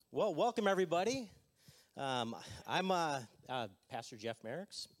Well, welcome everybody. I'm Pastor Jeff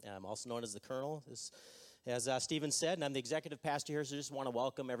Merricks. I'm also known as the Colonel, as Stephen said, and I'm the executive pastor here, so just want to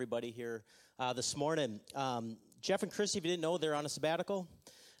welcome everybody here this morning. Jeff and Christy, if you didn't know, they're on a sabbatical,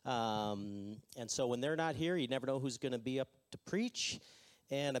 and so when they're not here, you never know who's going to be up to preach,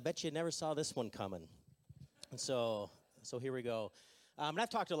 and I bet you never saw this one coming. And so here we go. And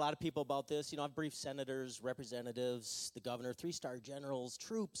I've talked to a lot of people about this. You know, I've briefed senators, representatives, the governor, three-star generals,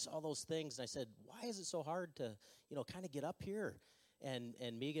 troops, all those things. And I said, why is it so hard to, kind of get up here? And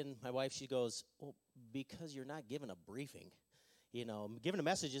Megan, my wife, she goes, well, because you're not given a briefing. Giving a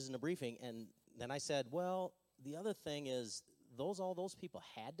message isn't a briefing. And then I said, well, the other thing is all those people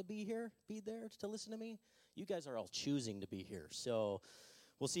had to be there to listen to me. You guys are all choosing to be here. So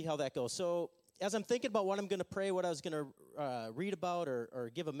we'll see how that goes. So as I'm thinking about what I'm going to pray, what I was going to read about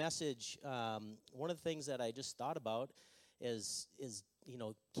or give a message, one of the things that I just thought about is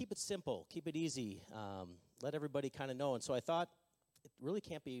keep it simple, keep it easy, let everybody kind of know. And so I thought it really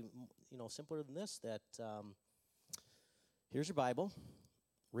can't be simpler than this. That here's your Bible,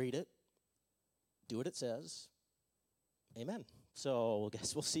 read it, do what it says. Amen. So I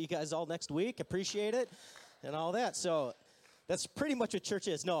guess we'll see you guys all next week. Appreciate it and all that. So that's pretty much what church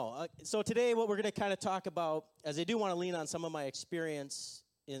is. So today what we're going to kind of talk about, as I do want to lean on some of my experience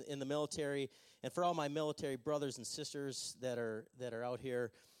in the military, and for all my military brothers and sisters that are out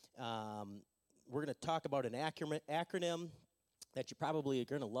here, we're going to talk about an acronym that you probably are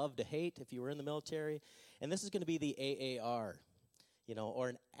going to love to hate if you were in the military, and this is going to be the AAR, or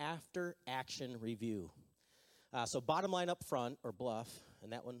an after action review. So bottom line up front, or BLUF,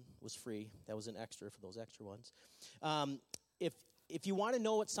 and that one was free. That was an extra for those extra ones. If you want to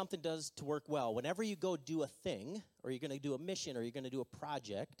know what something does to work well, whenever you go do a thing, or you're going to do a mission, or you're going to do a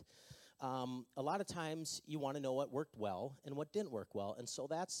project, a lot of times you want to know what worked well and what didn't work well. And so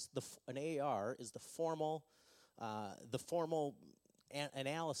that's an AAR is the formal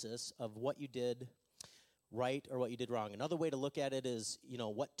analysis of what you did right or what you did wrong. Another way to look at it is,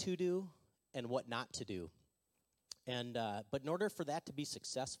 what to do and what not to do. And but in order for that to be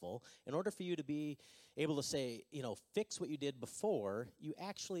successful, in order for you to be able to say, fix what you did before, you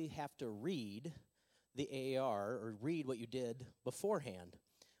actually have to read the AAR or read what you did beforehand.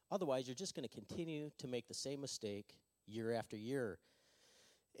 Otherwise, you're just going to continue to make the same mistake year after year.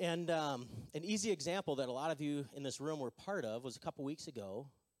 And an easy example that a lot of you in this room were part of was a couple weeks ago.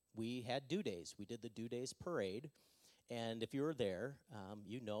 We had Due Days. We did the Due Days parade. And if you were there,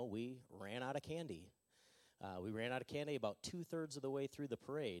 we ran out of candy. We ran out of candy about 2/3 of the way through the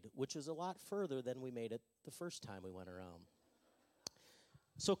parade, which is a lot further than we made it the first time we went around.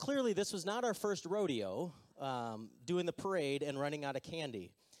 So clearly this was not our first rodeo, doing the parade and running out of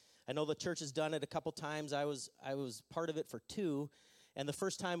candy. I know the church has done it a couple times. I was part of it for 2, and the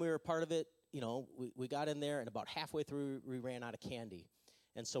first time we were part of it, we got in there, and about halfway through we ran out of candy.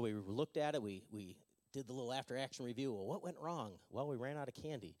 And so we looked at it, we did the little after-action review. Well, what went wrong? Well, we ran out of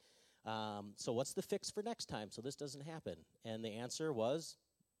candy. So what's the fix for next time so this doesn't happen? And the answer was,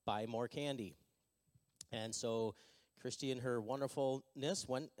 buy more candy. And so Christy, in her wonderfulness,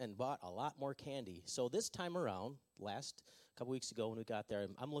 went and bought a lot more candy. So this time around, last couple weeks ago when we got there,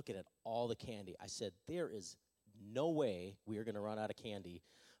 I'm looking at all the candy. I said, there is no way we are going to run out of candy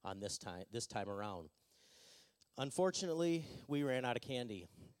on this time around. Unfortunately, we ran out of candy.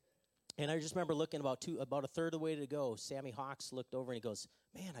 And I just remember looking about a third of the way to go. Sammy Hawks looked over and he goes,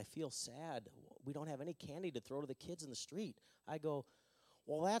 man, I feel sad. We don't have any candy to throw to the kids in the street. I go,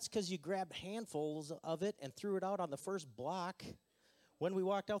 well, that's because you grabbed handfuls of it and threw it out on the first block when we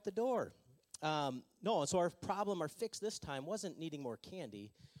walked out the door. No, so our fix this time wasn't needing more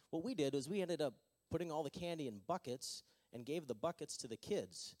candy. What we did was we ended up putting all the candy in buckets and gave the buckets to the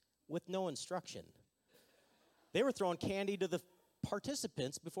kids with no instruction. They were throwing candy to the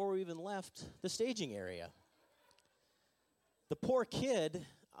participants before we even left the staging area. The poor kid,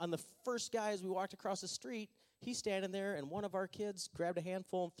 on the first guy as we walked across the street, he's standing there, and one of our kids grabbed a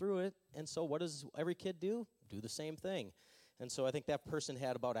handful and threw it. And so what does every kid do? Do the same thing. And so I think that person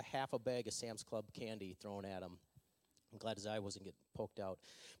had about a half a bag of Sam's Club candy thrown at him. I'm glad his eye wasn't getting poked out.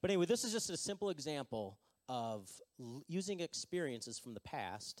 But anyway, this is just a simple example of using experiences from the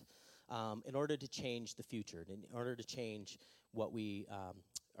past in order to change the future, in order to change what we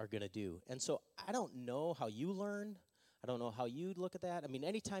are going to do. And so I don't know how you learn. I don't know how you look at that. I mean,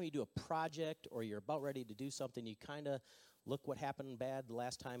 anytime you do a project or you're about ready to do something, you kind of look what happened bad the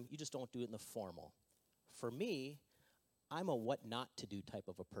last time. You just don't do it in the formal. For me, I'm a what not to do type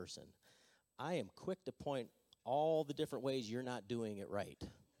of a person. I am quick to point all the different ways you're not doing it right,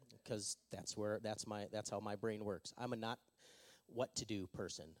 because that's how my brain works. I'm a not what to do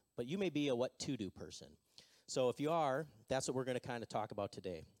person, but you may be a what to do person. So if you are, that's what we're going to kind of talk about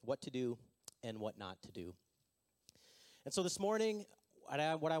today, what to do and what not to do. And so this morning,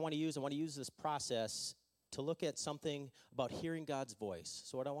 what I want to use this process to look at something about hearing God's voice.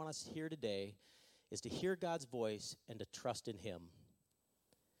 So what I want us to hear today is to hear God's voice and to trust in him.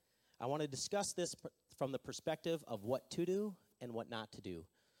 I want to discuss this from the perspective of what to do and what not to do,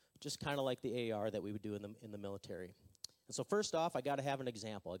 just kind of like the AR that we would do in the military. And so first off, I got to have an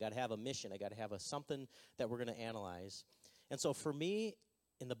example. I got to have a mission. I got to have something that we're going to analyze. And so for me,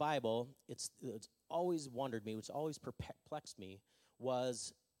 in the Bible, it's always wondered me, which always perplexed me,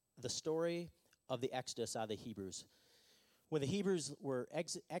 was the story of the Exodus out of the Hebrews. When the Hebrews were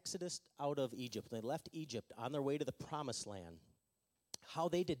exodus out of Egypt, when they left Egypt on their way to the Promised Land, how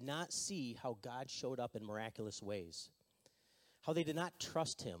they did not see how God showed up in miraculous ways, how they did not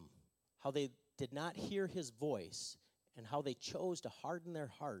trust him, how they did not hear his voice, and how they chose to harden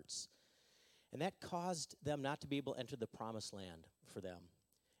their hearts. And that caused them not to be able to enter the Promised Land for them.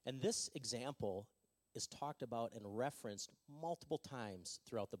 And this example is talked about and referenced multiple times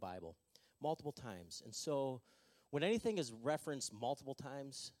throughout the Bible. Multiple times. And so when anything is referenced multiple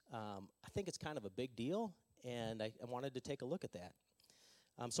times, I think it's kind of a big deal, and I wanted to take a look at that.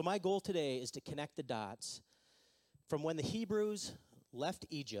 So my goal today is to connect the dots from when the Hebrews left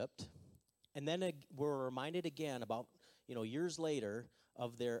Egypt, and then were reminded again about, years later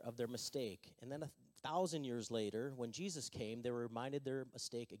of their mistake. And then 1,000 years later, when Jesus came, they were reminded their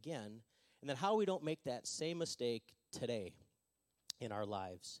mistake again, and then how we don't make that same mistake today in our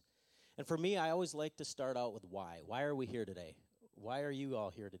lives. And for me, I always like to start out with why. Why are we here today? Why are you all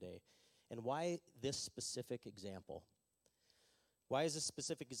here today? And why this specific example? Why is this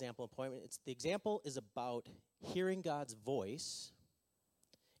specific example important? The example is about hearing God's voice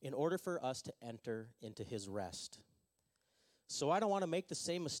in order for us to enter into his rest. So I don't want to make the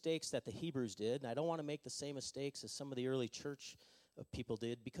same mistakes that the Hebrews did, and I don't want to make the same mistakes as some of the early church people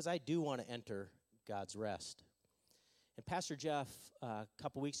did, because I do want to enter God's rest. And Pastor Jeff, a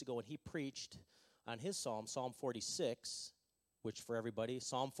couple weeks ago when he preached on his Psalm 46, which for everybody,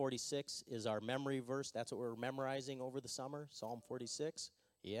 Psalm 46 is our memory verse. That's what we're memorizing over the summer, Psalm 46.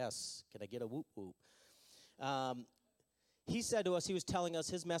 Yes, can I get a whoop whoop? He said to us, he was telling us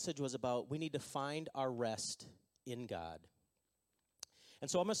his message was about we need to find our rest in God. And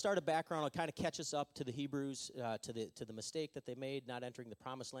so I'm going to start a background. I'll kind of catch us up to the Hebrews, to the mistake that they made not entering the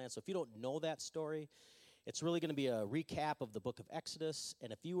Promised Land. So if you don't know that story, it's really going to be a recap of the book of Exodus.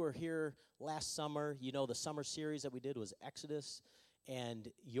 And if you were here last summer, the summer series that we did was Exodus. And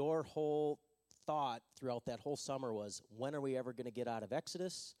your whole thought throughout that whole summer was, when are we ever going to get out of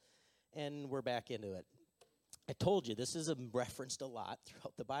Exodus? And we're back into it. I told you, this is referenced a lot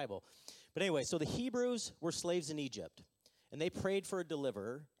throughout the Bible. But anyway, so the Hebrews were slaves in Egypt. And they prayed for a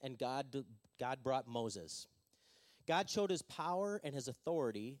deliverer, and God brought Moses. God showed his power and his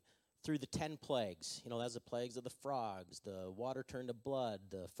authority through the 10 plagues. That's the plagues of the frogs, the water turned to blood,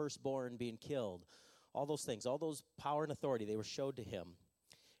 the firstborn being killed, all those things, all those power and authority, they were showed to him.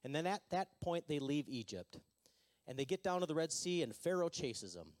 And then at that point, they leave Egypt. And they get down to the Red Sea, and Pharaoh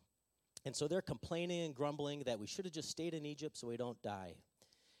chases them. And so they're complaining and grumbling that we should have just stayed in Egypt so we don't die.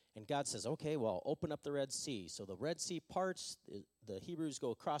 And God says, okay, well, open up the Red Sea. So the Red Sea parts, the Hebrews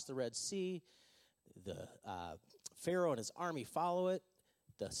go across the Red Sea, the Pharaoh and his army follow it,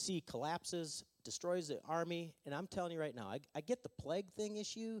 the sea collapses, destroys the army, and I'm telling you right now, I get the plague thing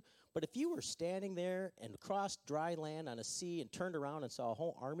issue, but if you were standing there and crossed dry land on a sea and turned around and saw a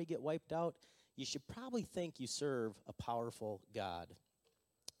whole army get wiped out, you should probably think you serve a powerful God.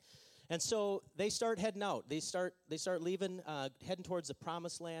 And so they start heading out. They start leaving, heading towards the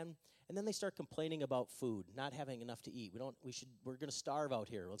Promised Land, and then they start complaining about food, not having enough to eat. We're going to starve out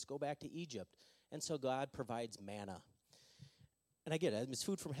here. Let's go back to Egypt. And so God provides manna. And I get it. It's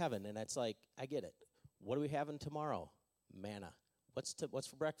food from heaven, and it's like, I get it. What are we having tomorrow? Manna. What's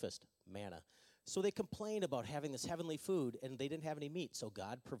for breakfast? Manna. So they complained about having this heavenly food, and they didn't have any meat. So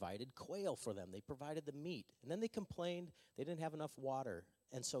God provided quail for them. They provided the meat. And then they complained they didn't have enough water.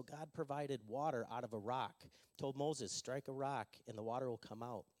 And so God provided water out of a rock, told Moses, strike a rock, and the water will come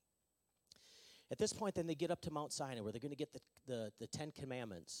out. At this point, then they get up to Mount Sinai, where they're going to get the 10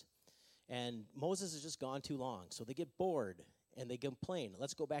 Commandments. And Moses has just gone too long. So they get bored, and they complain,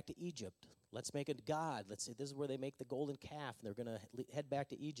 let's go back to Egypt. Let's make a god. Let's say this is where they make the golden calf, and they're going to head back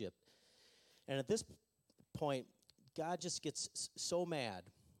to Egypt. And at this point, God just gets so mad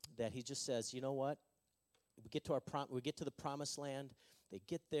that he just says, you know what? We get to the Promised Land. They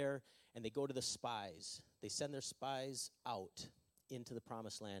get there, and they go to the spies. They send their spies out into the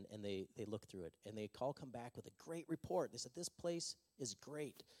promised land, and they look through it, and they all come back with a great report. They said, this place is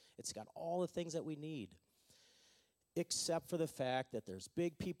great. It's got all the things that we need, except for the fact that there's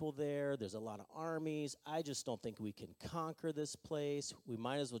big people there. There's a lot of armies. I just don't think we can conquer this place. We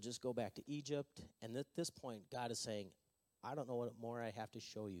might as well just go back to Egypt. And at this point, God is saying, I don't know what more I have to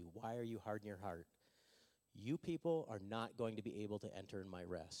show you. Why are you hard in your heart? You people are not going to be able to enter in my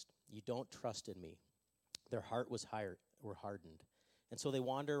rest. You don't trust in me. Their heart were hardened. And so they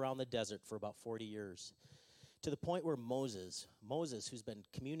wander around the desert for about 40 years, to the point where Moses, who's been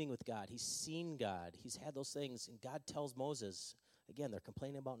communing with God, he's seen God, he's had those things, and God tells Moses, again, they're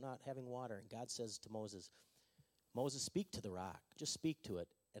complaining about not having water, and God says to Moses, speak to the rock, just speak to it,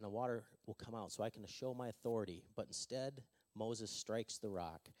 and the water will come out so I can show my authority. But instead, Moses strikes the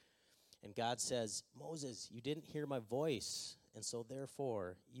rock. And God says, Moses, you didn't hear my voice, and so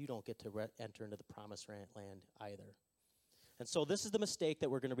therefore, you don't get to enter into the promised land either. And so this is the mistake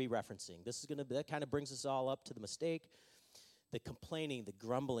that we're going to be referencing. That kind of brings us all up to the mistake, the complaining, the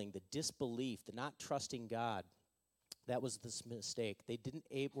grumbling, the disbelief, the not trusting God. That was this mistake.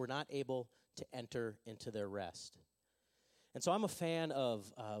 They were not able to enter into their rest. And so I'm a fan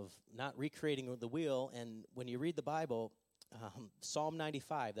of not recreating the wheel. And when you read the Bible, Psalm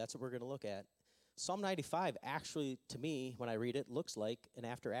 95, that's what we're going to look at. Psalm 95 actually, to me, when I read it, looks like an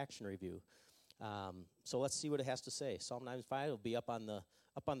after-action review. So let's see what it has to say. Psalm 95 will be up on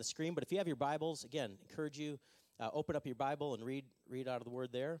the screen. But if you have your Bibles, again, encourage you, open up your Bible and read out of the Word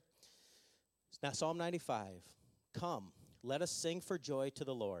there. Now, Psalm 95, come, let us sing for joy to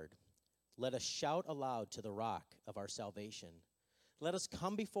the Lord. Let us shout aloud to the rock of our salvation. Let us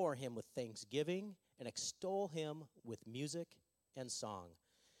come before him with thanksgiving and extol him with music and song.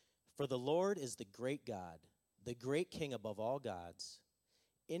 For the Lord is the great God, the great King above all gods.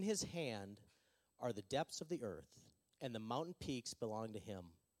 In his hand are the depths of the earth, and the mountain peaks belong to him.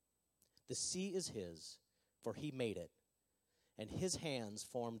 The sea is his, for he made it, and his hands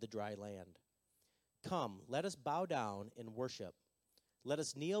formed the dry land. Come, let us bow down and worship. Let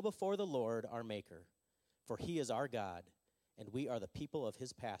us kneel before the Lord our Maker, for he is our God, and we are the people of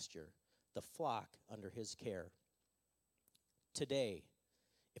his pasture, the flock under his care. Today,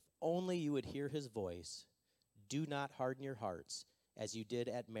 if only you would hear his voice, do not harden your hearts as you did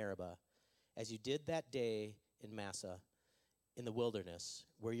at Meribah, as you did that day in Massah, in the wilderness,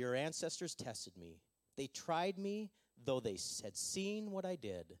 where your ancestors tested me. They tried me, though they had seen what I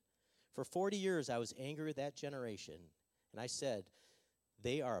did. For 40 years I was angry with that generation, and I said,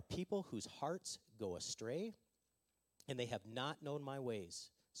 they are a people whose hearts go astray, and they have not known my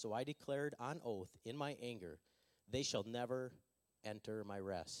ways. So I declared on oath in my anger, they shall never enter my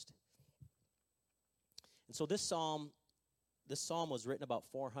rest. And so this psalm was written about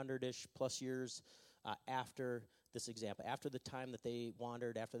 400-ish plus years after this example, after the time that they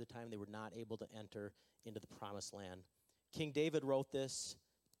wandered, after the time they were not able to enter into the promised land. King David wrote this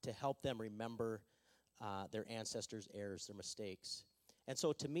to help them remember their ancestors' errors, their mistakes. And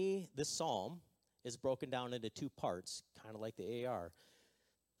so to me, this psalm is broken down into two parts, kind of like the AR.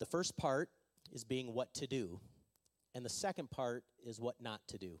 The first part is being what to do, and the second part is what not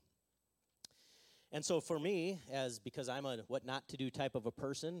to do. And so for me, because I'm a what not to do type of a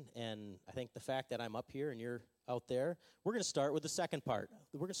person, and I think the fact that I'm up here and you're out there, we're going to start with the second part.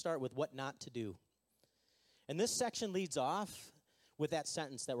 We're going to start with what not to do. And this section leads off with that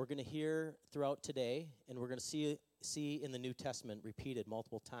sentence that we're going to hear throughout today, and we're going to see in the New Testament repeated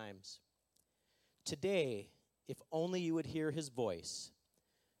multiple times. Today, if only you would hear his voice,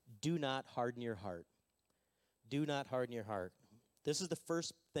 do not harden your heart. Do not harden your heart. This is the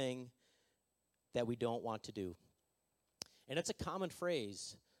first thing that we don't want to do. And it's a common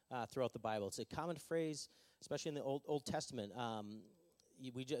phrase throughout the Bible. It's a common phrase, especially in the Old Testament.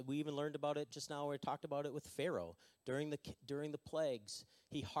 We even learned about it just now. We talked about it with Pharaoh. During the plagues,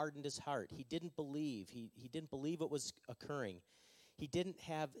 he hardened his heart. He didn't believe. He didn't believe what was occurring. He didn't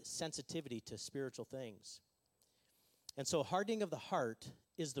have sensitivity to spiritual things. And so hardening of the heart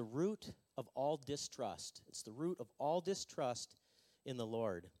is the root of all distrust. It's the root of all distrust in the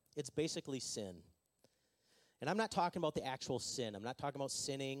Lord. It's basically sin. And I'm not talking about the actual sin. I'm not talking about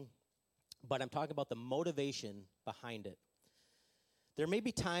sinning, but I'm talking about the motivation behind it. There may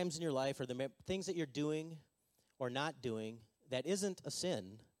be times in your life or there may be things that you're doing or not doing that isn't a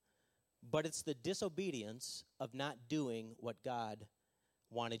sin, but it's the disobedience of not doing what God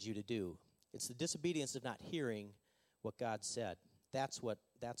wanted you to do. It's the disobedience of not hearing what God said. That's what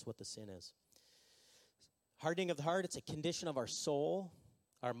the sin is. Hardening of the heart, it's a condition of our soul,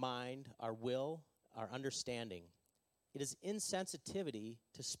 our mind, our will, our understanding. It is insensitivity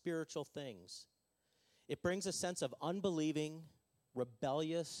to spiritual things. It brings a sense of unbelieving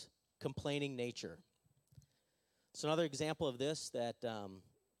rebellious, complaining nature. So another example of this that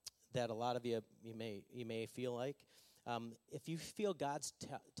a lot of you may feel like, if you feel God's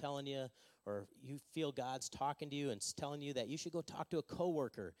telling you, or you feel God's talking to you and telling you that you should go talk to a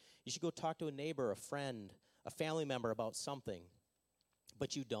coworker, you should go talk to a neighbor, a friend, a family member about something,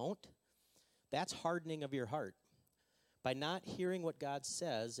 but you don't, that's hardening of your heart. By not hearing what God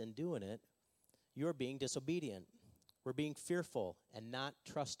says and doing it, you're being disobedient. We're being fearful and not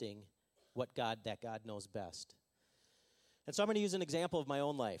trusting that God knows best. And so I'm going to use an example of my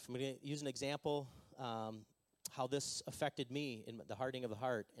own life. I'm going to use an example how this affected me in the hardening of the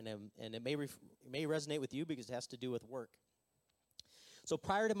heart, and it may resonate with you because it has to do with work. So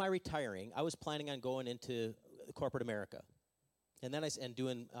prior to my retiring, I was planning on going into corporate America, and then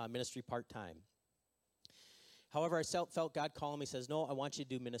doing ministry part-time. However, I felt God calling me, says, no, I want you to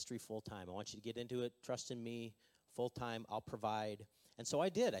do ministry full-time. I want you to get into it, trust in me, full-time, I'll provide. And so I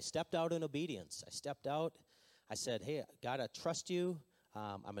did. I stepped out in obedience. I said, hey, God, I trust you.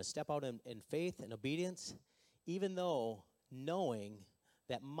 I'm going to step out in faith and obedience, even though knowing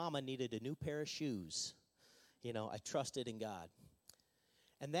that Mama needed a new pair of shoes. I trusted in God.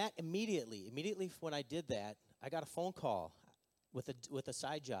 And that immediately when I did that, I got a phone call with a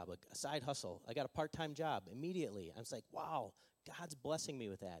side job, a side hustle. I got a part-time job immediately. I was like, wow, God's blessing me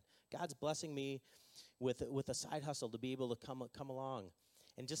with that. God's blessing me with a side hustle to be able to come along.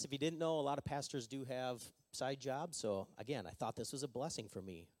 And just if you didn't know, a lot of pastors do have side jobs. So again, I thought this was a blessing for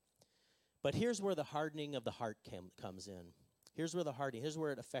me. But here's where the hardening of the heart comes in. Here's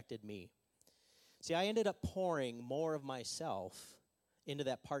where it affected me. See, I ended up pouring more of myself into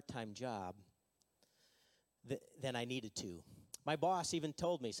that part-time job than I needed to. My boss even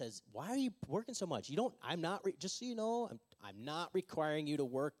told me, says, why are you working so much? Just so you know, I'm not requiring you to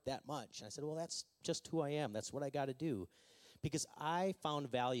work that much. And I said, well, that's just who I am. That's what I got to do. Because I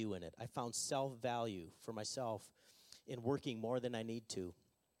found value in it. I found self-value for myself in working more than I need to.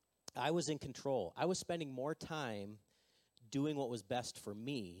 I was in control. I was spending more time doing what was best for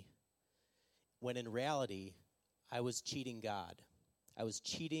me, when in reality, I was cheating God. I was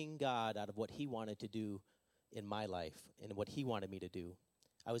cheating God out of what he wanted to do in my life and what he wanted me to do.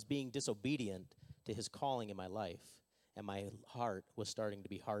 I was being disobedient to his calling in my life, and my heart was starting to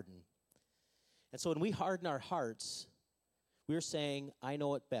be hardened. And so when we harden our hearts, we're saying, I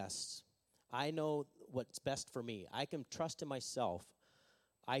know it best. I know what's best for me. I can trust in myself.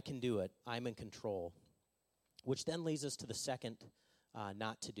 I can do it. I'm in control. Which then leads us to the second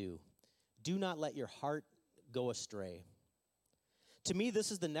not to do. Do not let your heart go astray. To me,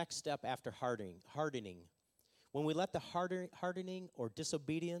 this is the next step after hardening. When we let the hardening or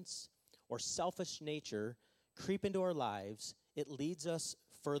disobedience or selfish nature creep into our lives, it leads us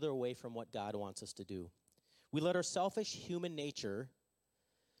further away from what God wants us to do. We let our selfish human nature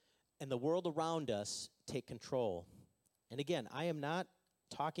and the world around us take control. And again, I am not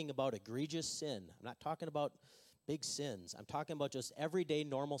talking about egregious sin. I'm not talking about big sins. I'm talking about just everyday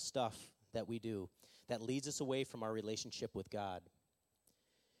normal stuff that we do that leads us away from our relationship with God.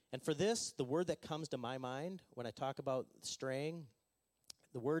 And for this, the word that comes to my mind when I talk about straying,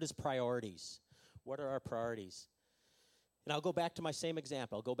 the word is priorities. What are our priorities? And I'll go back to my same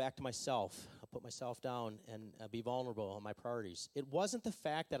example. I'll go back to myself. I'll put myself down and be vulnerable on my priorities. It wasn't the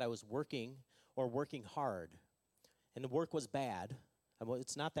fact that I was working hard and the work was bad.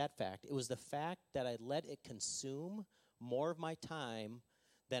 It's not that fact. It was the fact that I let it consume more of my time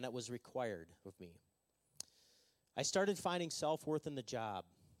than it was required of me. I started finding self-worth in the job.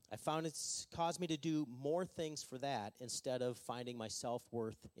 I found it's caused me to do more things for that instead of finding my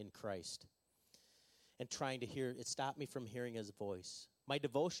self-worth in Christ and trying to hear. It stopped me from hearing his voice. My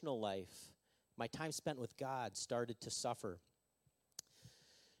devotional life, my time spent with God started to suffer.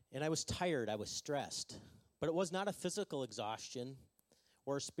 And I was tired. I was stressed. But it was not a physical exhaustion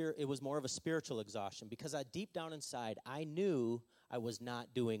or it was more of a spiritual exhaustion because deep down inside, I knew I was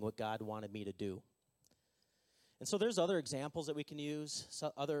not doing what God wanted me to do. And so there's other examples that we can use,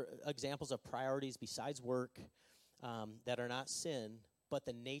 other examples of priorities besides work that are not sin, but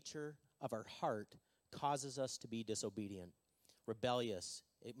the nature of our heart causes us to be disobedient, rebellious.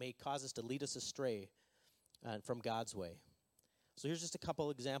 It may cause us to lead us astray from God's way. So here's just a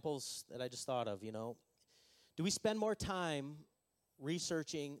couple examples that I just thought of, Do we spend more time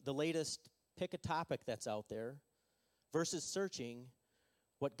researching the latest, pick a topic that's out there, versus searching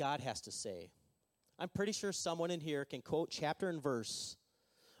what God has to say? I'm pretty sure someone in here can quote chapter and verse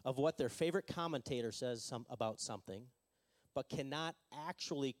of what their favorite commentator says about something, but cannot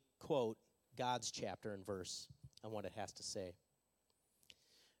actually quote God's chapter and verse on what it has to say.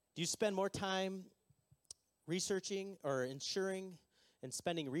 Do you spend more time researching or ensuring and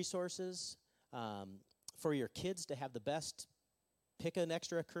spending resources for your kids to have the best, pick an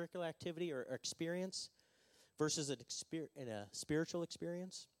extracurricular activity or experience versus a spiritual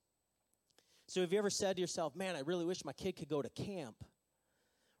experience. So have you ever said to yourself, man, I really wish my kid could go to camp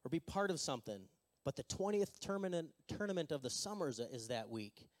or be part of something, but the 20th tournament of the summers is that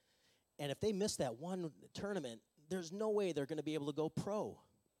week. And if they miss that one tournament, there's no way they're going to be able to go pro.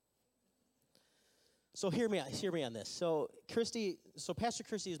 So hear me on this. So Pastor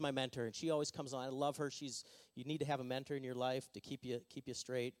Christy is my mentor, and she always comes on. I love her. You need to have a mentor in your life to keep you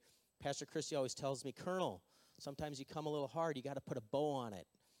straight. Pastor Christy always tells me, Colonel, sometimes you come a little hard. You got to put a bow on it.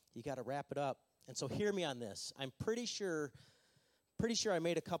 You got to wrap it up. And so hear me on this. I'm pretty sure I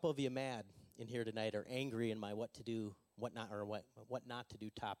made a couple of you mad in here tonight, or angry in my what to do, what not, or what not to do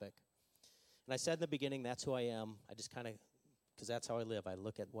topic. And I said in the beginning, that's who I am. I just kind of, because that's how I live. I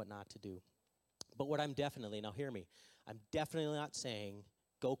look at what not to do. But what I'm definitely, now hear me, I'm definitely not saying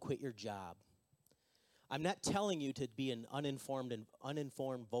go quit your job. I'm not telling you to be an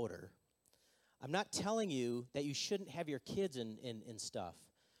uninformed voter. I'm not telling you that you shouldn't have your kids in stuff.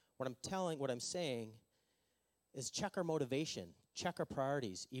 What I'm saying is check our motivation, check our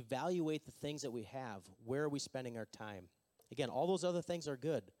priorities, evaluate the things that we have. Where are we spending our time? Again, all those other things are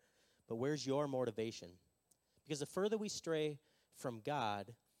good, but where's your motivation? Because the further we stray from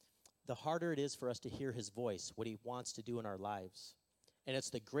God, the harder it is for us to hear his voice, what he wants to do in our lives. And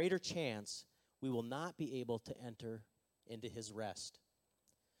it's the greater chance we will not be able to enter into his rest.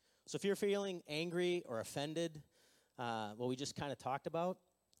 So if you're feeling angry or offended, what we just kind of talked about,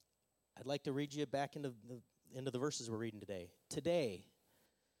 I'd like to read you back into the verses we're reading today. Today,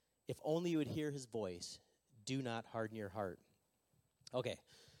 if only you would hear his voice, do not harden your heart. Okay,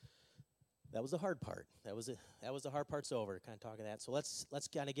 that was the hard part. That was the hard part's over, kind of talking that. So let's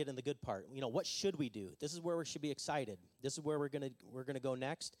kind of get in the good part. What should we do? This is where we should be excited. This is where we're gonna go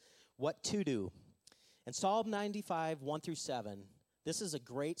next. What to do? And Psalm 95, 1-7, this is a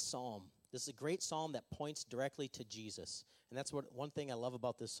great psalm. This is a great psalm that points directly to Jesus. And that's one thing I love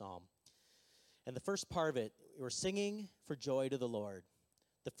about this psalm. And the first part of it, we're singing for joy to the Lord.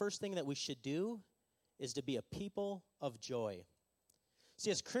 The first thing that we should do is to be a people of joy. See,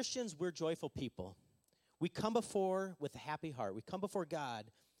 as Christians, we're joyful people. We come before with a happy heart. We come before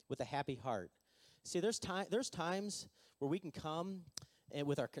God with a happy heart. See, there's times where we can come and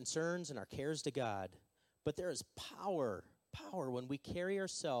with our concerns and our cares to God, but there is power when we carry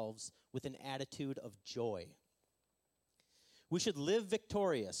ourselves with an attitude of joy. We should live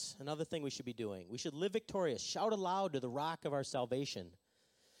victorious. Another thing we should be doing. We should live victorious. Shout aloud to the rock of our salvation.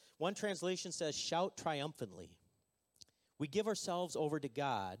 One translation says, shout triumphantly. We give ourselves over to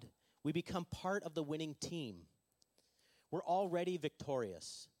God. We become part of the winning team. We're already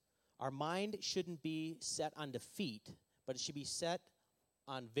victorious. Our mind shouldn't be set on defeat, but it should be set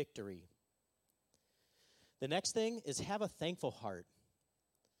on victory. The next thing is have a thankful heart.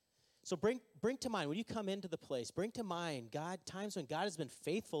 So bring to mind, when you come into the place, bring to mind times when God has been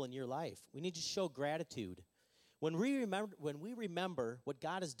faithful in your life. We need to show gratitude. When we remember what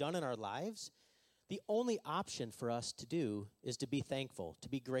God has done in our lives, the only option for us to do is to be thankful, to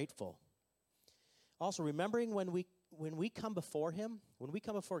be grateful. Also, remembering when we come before him, when we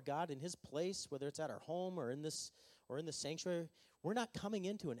come before God in his place, whether it's at our home or in the sanctuary, we're not coming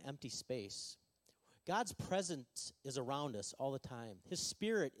into an empty space. God's presence is around us all the time. His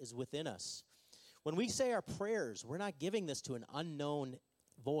Spirit is within us. When we say our prayers, we're not giving this to an unknown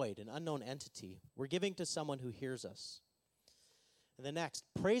void, an unknown entity. We're giving to someone who hears us. And the next,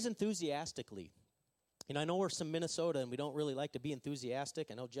 praise enthusiastically. I know we're from Minnesota and we don't really like to be enthusiastic.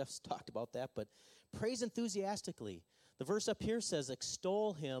 I know Jeff's talked about that, but praise enthusiastically. The verse up here says,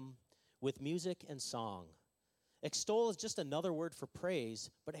 extol him with music and song. Extol is just another word for praise,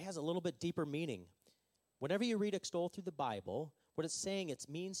 but it has a little bit deeper meaning. Whenever you read extol through the Bible, what it's saying, it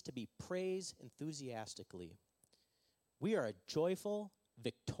means to be praise enthusiastically. We are a joyful,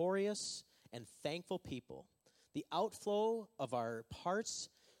 victorious, and thankful people. The outflow of our hearts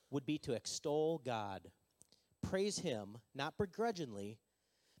would be to extol God. Praise him, not begrudgingly,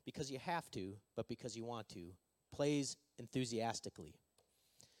 because you have to, but because you want to. Praise enthusiastically.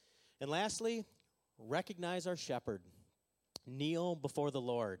 And lastly, recognize our shepherd. Kneel before the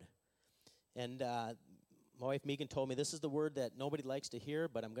Lord. And my wife Megan told me this is the word that nobody likes to hear,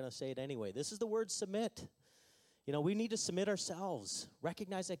 but I'm going to say it anyway. This is the word submit. We need to submit ourselves.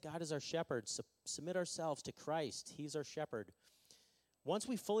 Recognize that God is our shepherd. Submit ourselves to Christ. He's our shepherd. Once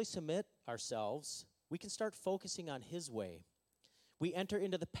we fully submit ourselves, we can start focusing on his way. We enter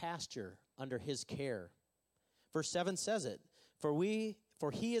into the pasture under his care. Verse 7 says it, For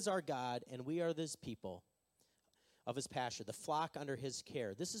he is our God, and we are his people. of his pasture, the flock under his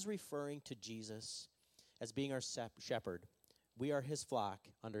care. This is referring to Jesus as being our shepherd. We are his flock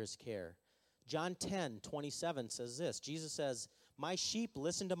under his care. John 10:27 says this. Jesus says, "My sheep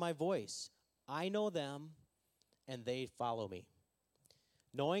listen to my voice. I know them, and they follow me."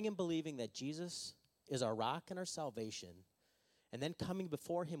 Knowing and believing that Jesus is our rock and our salvation, and then coming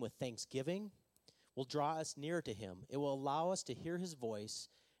before him with thanksgiving will draw us nearer to him. It will allow us to hear his voice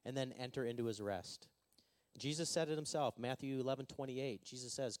and then enter into his rest. Jesus said it himself, Matthew 11:28.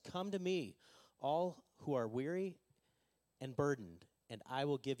 Jesus says, "Come to me, all who are weary and burdened, and I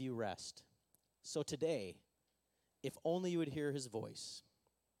will give you rest." So today, if only you would hear his voice.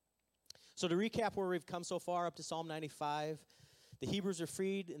 So to recap where we've come so far up to Psalm 95, the Hebrews are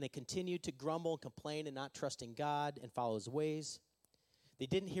freed, and they continued to grumble and complain and not trust in God and follow his ways. They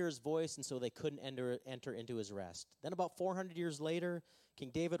didn't hear his voice, and so they couldn't enter into his rest. Then about 400 years later, King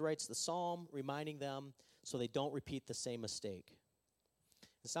David writes the psalm, reminding them so they don't repeat the same mistake.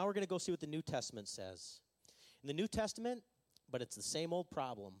 And so now we're going to go see what the New Testament says. In the New Testament, but it's the same old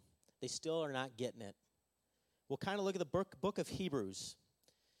problem. They still are not getting it. We'll kind of look at the book of Hebrews.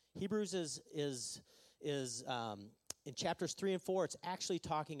 Hebrews is in chapters 3 and 4, it's actually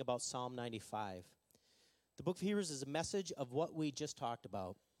talking about Psalm 95. The book of Hebrews is a message of what we just talked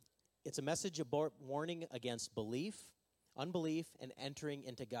about. It's a message about warning against belief, unbelief, and entering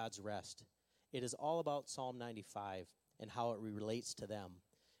into God's rest. It is all about Psalm 95 and how it relates to them.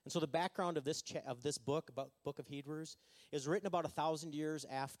 And so the background of this book, about book of Hebrews, is written about 1,000 years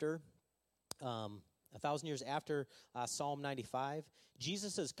after Psalm 95.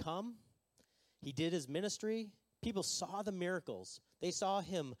 Jesus has come. He did his ministry. People saw the miracles. They saw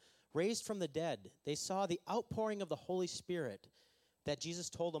him raised from the dead. They saw the outpouring of the Holy Spirit that Jesus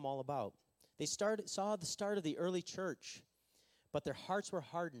told them all about. They saw the start of the early church, but their hearts were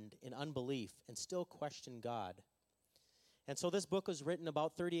hardened in unbelief and still questioned God. And so this book was written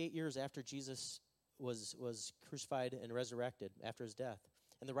about 38 years after Jesus was crucified and resurrected after his death.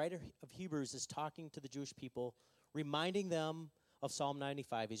 And the writer of Hebrews is talking to the Jewish people, reminding them of Psalm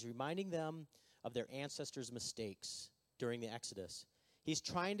 95. He's reminding them of their ancestors' mistakes during the Exodus. He's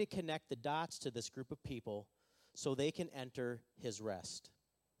trying to connect the dots to this group of people so they can enter his rest.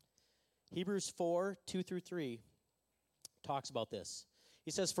 Hebrews 4:2-3 talks about this.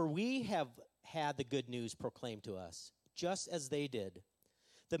 He says, "For we have had the good news proclaimed to us, just as they did.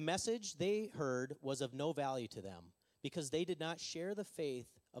 The message they heard was of no value to them, because they did not share the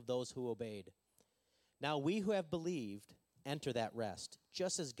faith of those who obeyed. Now we who have believed enter that rest,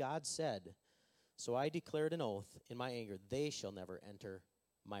 just as God said, so I declared an oath in my anger, they shall never enter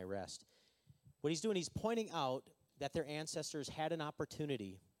my rest." What he's doing, he's pointing out that their ancestors had an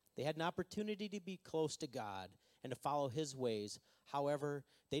opportunity. They had an opportunity to be close to God and to follow his ways. However,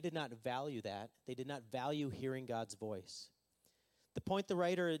 they did not value that. They did not value hearing God's voice. The point the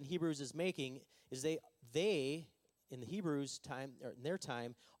writer in Hebrews is making is they in the Hebrews' time, or in their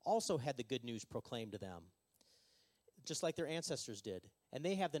time, also had the good news proclaimed to them, just like their ancestors did. And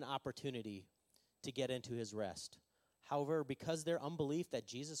they have an opportunity to get into his rest. However, because their unbelief that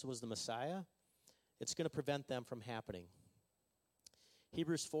Jesus was the Messiah, it's going to prevent them from happening.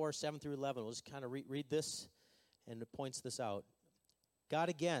 Hebrews 4:7-11, we'll just kind of read this, and it points this out. God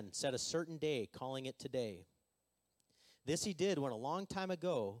again set a certain day, calling it today. This he did when a long time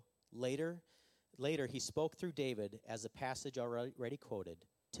ago, later he spoke through David, as the passage already quoted.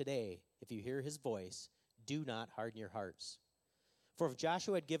 Today, if you hear his voice, do not harden your hearts. For if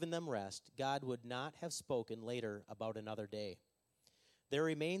Joshua had given them rest, God would not have spoken later about another day. There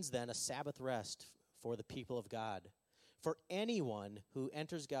remains then a Sabbath rest for the people of God. For anyone who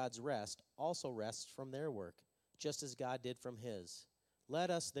enters God's rest also rests from their work, just as God did from his. Let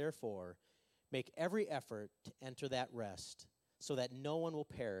us, therefore, make every effort to enter that rest, so that no one will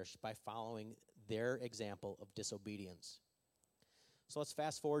perish by following their example of disobedience. So let's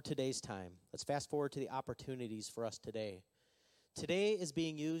fast forward today's time. Let's fast forward to the opportunities for us today. Today is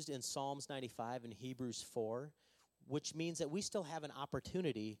being used in Psalms 95 and Hebrews 4, which means that we still have an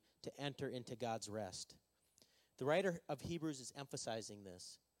opportunity to enter into God's rest. The writer of Hebrews is emphasizing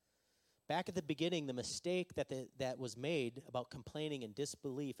this. Back at the beginning, the mistake that was made about complaining and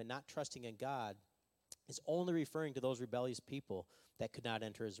disbelief and not trusting in God is only referring to those rebellious people that could not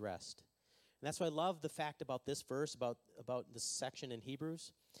enter his rest. And that's why I love the fact about this verse, about this section in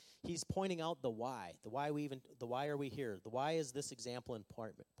Hebrews. He's pointing out the why. The why are we here? The why is this example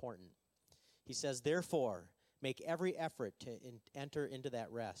important? He says, therefore, make every effort to enter into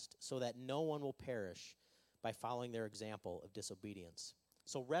that rest, so that no one will perish by following their example of disobedience.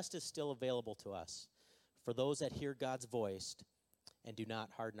 So rest is still available to us for those that hear God's voice and do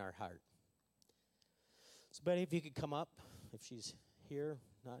not harden our heart. So Betty, if you could come up, if she's here,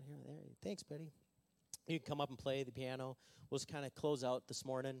 not here, there. Thanks, Betty. You can come up and play the piano. We'll just kind of close out this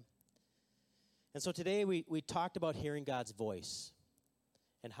morning. And so today we talked about hearing God's voice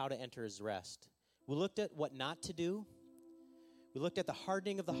and how to enter his rest. We looked at what not to do. We looked at the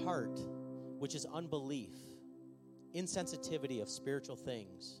hardening of the heart, which is unbelief, insensitivity of spiritual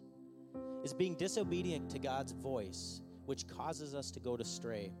things, is being disobedient to God's voice, which causes us to go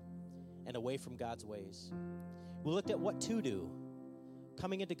astray and away from God's ways. We looked at what to do,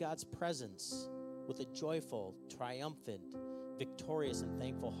 coming into God's presence with a joyful, triumphant, victorious, and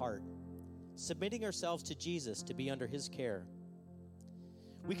thankful heart, submitting ourselves to Jesus to be under his care.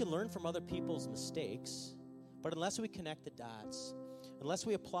 We can learn from other people's mistakes, but unless we connect the dots, unless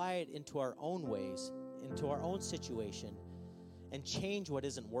we apply it into our own ways, into our own situation, and change what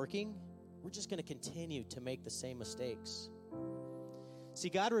isn't working, we're just going to continue to make the same mistakes. See,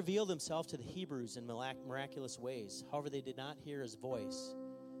 God revealed himself to the Hebrews in miraculous ways. However, they did not hear his voice.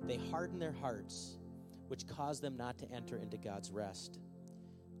 They hardened their hearts, which caused them not to enter into God's rest.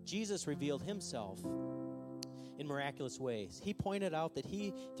 Jesus revealed himself in miraculous ways. He pointed out that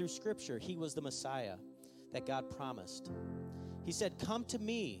through Scripture, he was the Messiah that God promised. He said, "Come to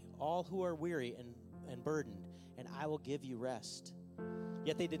me, all who are weary and burdened, and I will give you rest."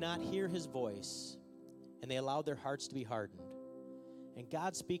 Yet they did not hear his voice, and they allowed their hearts to be hardened. And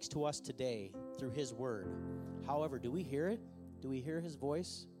God speaks to us today through his word. However, do we hear it? Do we hear his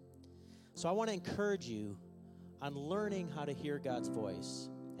voice? So I want to encourage you on learning how to hear God's voice.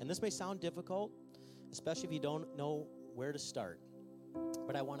 And this may sound difficult, especially if you don't know where to start.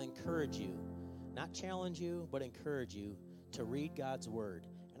 But I want to encourage you, not challenge you, but encourage you to read God's word.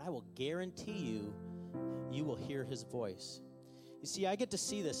 And I will guarantee you, you will hear his voice. You see, I get to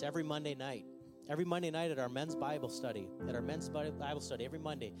see this every Monday night. Every Monday night at our men's Bible study, every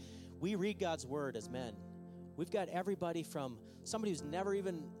Monday, we read God's word as men. We've got everybody from somebody who's never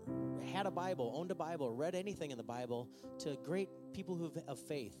even had a Bible, owned a Bible, read anything in the Bible, to great people of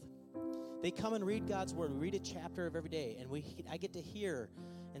faith. They come and read God's word. We read a chapter of every day, and I get to hear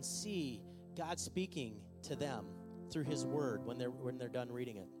and see God speaking to them through his word when they're done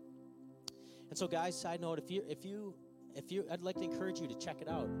reading it. And so, guys, side note, if you, I'd like to encourage you to check it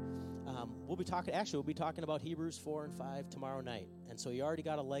out. We'll be talking about Hebrews 4 and 5 tomorrow night. And so you already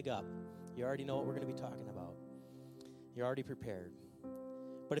got a leg up. You already know what we're going to be talking about. You're already prepared.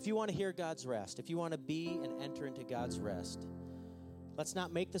 But if you want to hear God's rest, if you want to be and enter into God's rest, let's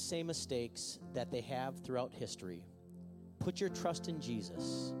not make the same mistakes that they have throughout history. Put your trust in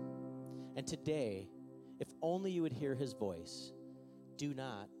Jesus. And today, if only you would hear his voice, do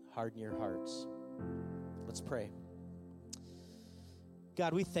not harden your hearts. Let's pray.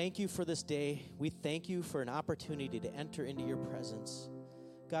 God, we thank you for this day. We thank you for an opportunity to enter into your presence.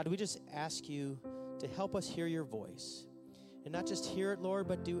 God, we just ask you to help us hear your voice. And not just hear it, Lord,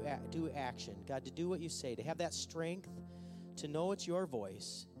 but do action. God, to do what you say, to have that strength, to know it's your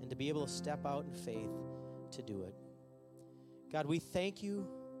voice, and to be able to step out in faith to do it. God, we thank you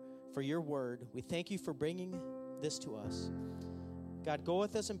for your word. We thank you for bringing this to us. God, go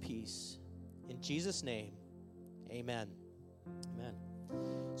with us in peace. In Jesus' name, amen. Amen.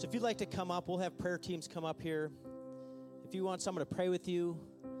 So if you'd like to come up, we'll have prayer teams come up here. If you want someone to pray with you,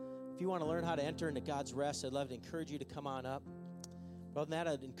 if you want to learn how to enter into God's rest, I'd love to encourage you to come on up. But other than that,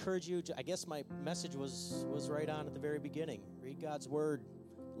 I'd encourage you I guess my message was right on at the very beginning. Read God's word.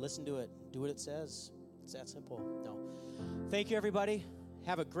 Listen to it. Do what it says. It's that simple. No. Thank you, everybody.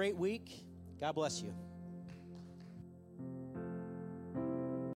 Have a great week. God bless you.